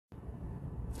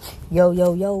Yo,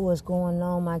 yo, yo, what's going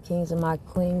on, my kings and my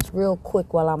queens? Real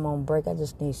quick while I'm on break, I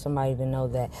just need somebody to know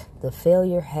that the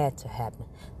failure had to happen.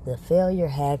 The failure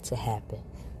had to happen.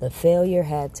 The failure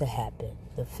had to happen.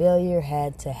 The failure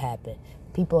had to happen.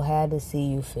 People had to see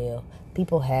you fail.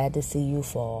 People had to see you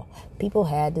fall. People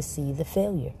had to see the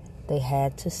failure. They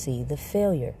had to see the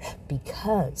failure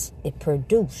because it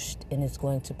produced and it's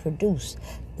going to produce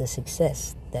the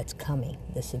success that's coming,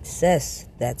 the success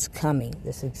that's coming,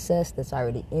 the success that's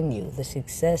already in you, the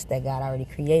success that God already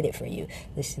created for you,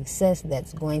 the success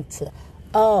that's going to,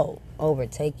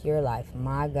 overtake your life.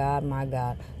 My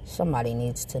God, somebody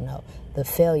needs to know the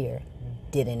failure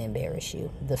didn't embarrass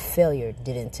you. The failure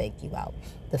didn't take you out.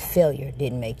 The failure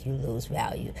didn't make you lose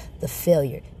value. The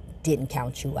failure didn't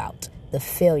count you out. The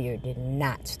failure did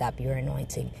not stop your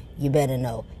anointing. You better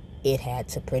know it had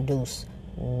to produce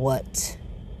what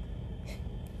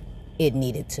it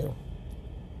needed to.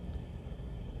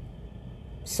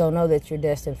 So know that you're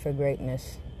destined for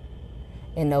greatness.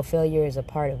 And no, failure is a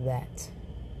part of that.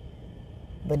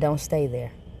 But don't stay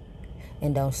there.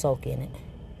 And don't soak in it.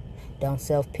 Don't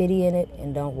self-pity in it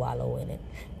and don't wallow in it.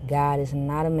 God is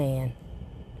not a man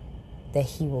that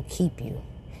he will keep you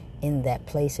in that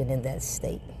place and in that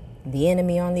state. The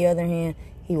enemy, on the other hand,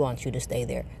 he wants you to stay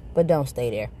there. But don't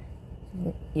stay there.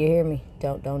 You hear me?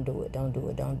 Don't do it. Don't do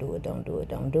it. Don't do it. Don't do it.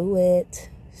 Don't do it.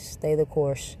 Stay the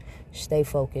course. Stay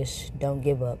focused. Don't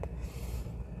give up.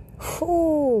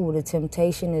 Ooh, the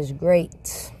temptation is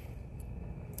great.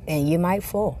 And you might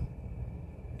fall.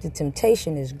 The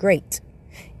temptation is great.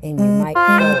 And you might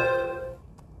fall.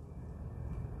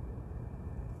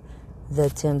 The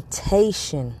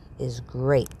temptation is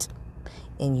great.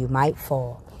 And you might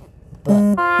fall.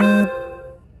 But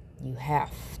you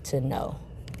have to know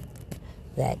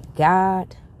that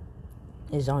God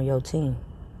is on your team.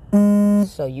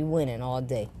 So you winning all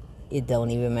day. It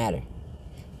don't even matter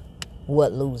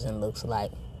what losing looks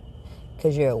like.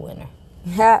 Because you're a winner.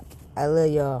 I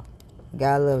love y'all.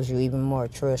 God loves you even more.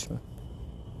 Trust me.